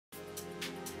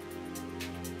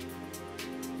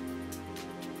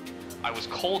I was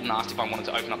called and asked if I wanted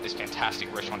to open up this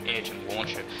fantastic restaurant Edge and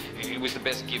launch it. It was the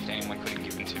best gift anyone could have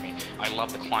given to me. I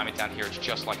love the climate down here. It's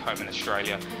just like home in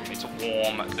Australia. It's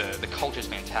warm. The culture's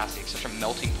fantastic. It's such a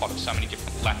melting pot of so many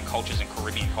different Latin cultures and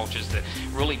Caribbean cultures that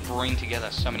really bring together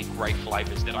so many great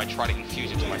flavors that I try to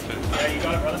infuse into my food. Yeah, you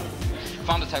got it, brother.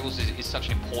 Farm to tables is such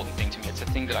an important thing to me. It's a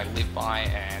thing that I live by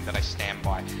and that I stand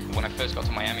by. When I first got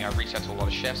to Miami, I reached out to a lot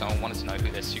of chefs and I wanted to know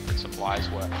who their secret suppliers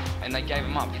were. And they gave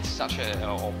them up. It's such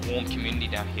a warm community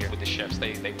down here with the chefs.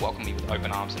 They welcomed me with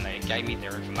open arms and they gave me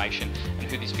their information and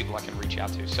who these people I can reach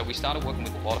out to. So we started working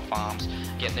with a lot of farms,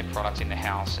 getting their products in the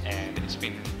house, and it's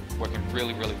been working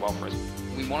really, really well for us.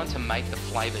 We wanted to make the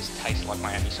flavors taste like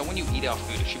Miami. So when you eat our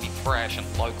food, it should be fresh and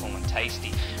local and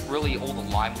tasty. Really all the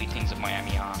lively things of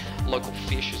Miami are. Local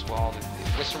fish as well.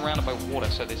 We're surrounded by water,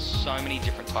 so there's so many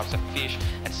different types of fish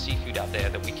and seafood out there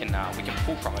that we can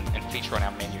pull from and feature on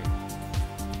our menu.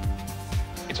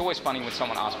 It's always funny when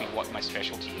someone asks me what my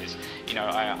specialty is. You know,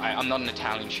 I'm not an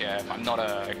Italian chef, I'm not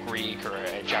a Greek or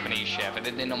a Japanese chef, and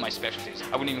they're not my specialties.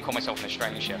 I wouldn't even call myself an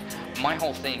Australian chef. My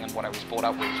whole thing and what I was brought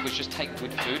up with was just take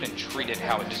good food and treat it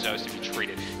how it deserves to be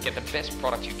treated. Get the best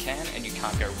product you can and you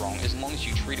can't go wrong, as long as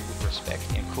you treat it with respect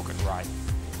and cook it right.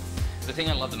 The thing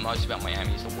I love the most about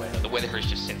Miami is the weather. The weather here is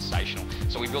just sensational.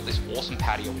 So we built this awesome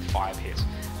patio with fire pits.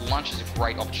 Lunch is a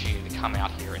great opportunity to come out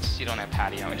here and sit on our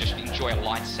patio and just enjoy a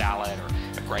light salad or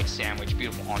a great sandwich,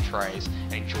 beautiful entrees,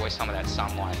 and enjoy some of that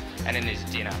sunlight. And then there's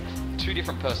dinner. Two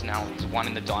different personalities, one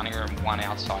in the dining room, one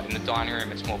outside. In the dining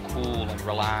room, it's more cool and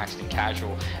relaxed and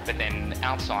casual, but then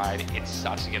outside, it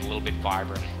starts to get a little bit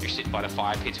vibrant. You sit by the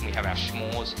fire pits and we have our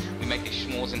s'mores. We make these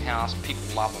s'mores in-house, people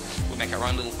love them. We make our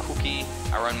own little cookie,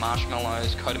 our own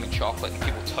marshmallows, coat them in chocolate, and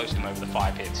people toast them over the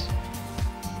fire pits.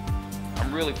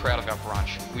 I'm really proud of our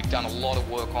brunch. We've done a lot of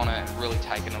work on it and really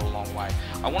taken it a long way.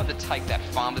 I wanted to take that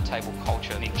farm-to-table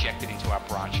culture and inject it into our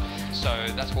brunch. So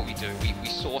that's what we do. We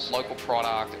source local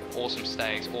product, awesome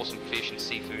steaks, awesome fish and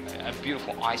seafood, a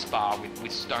beautiful ice bar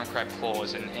with stone crab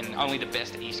claws and only the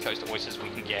best East Coast oysters we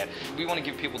can get. We want to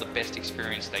give people the best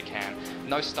experience they can.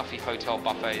 No stuffy hotel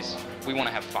buffets. We want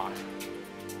to have fun.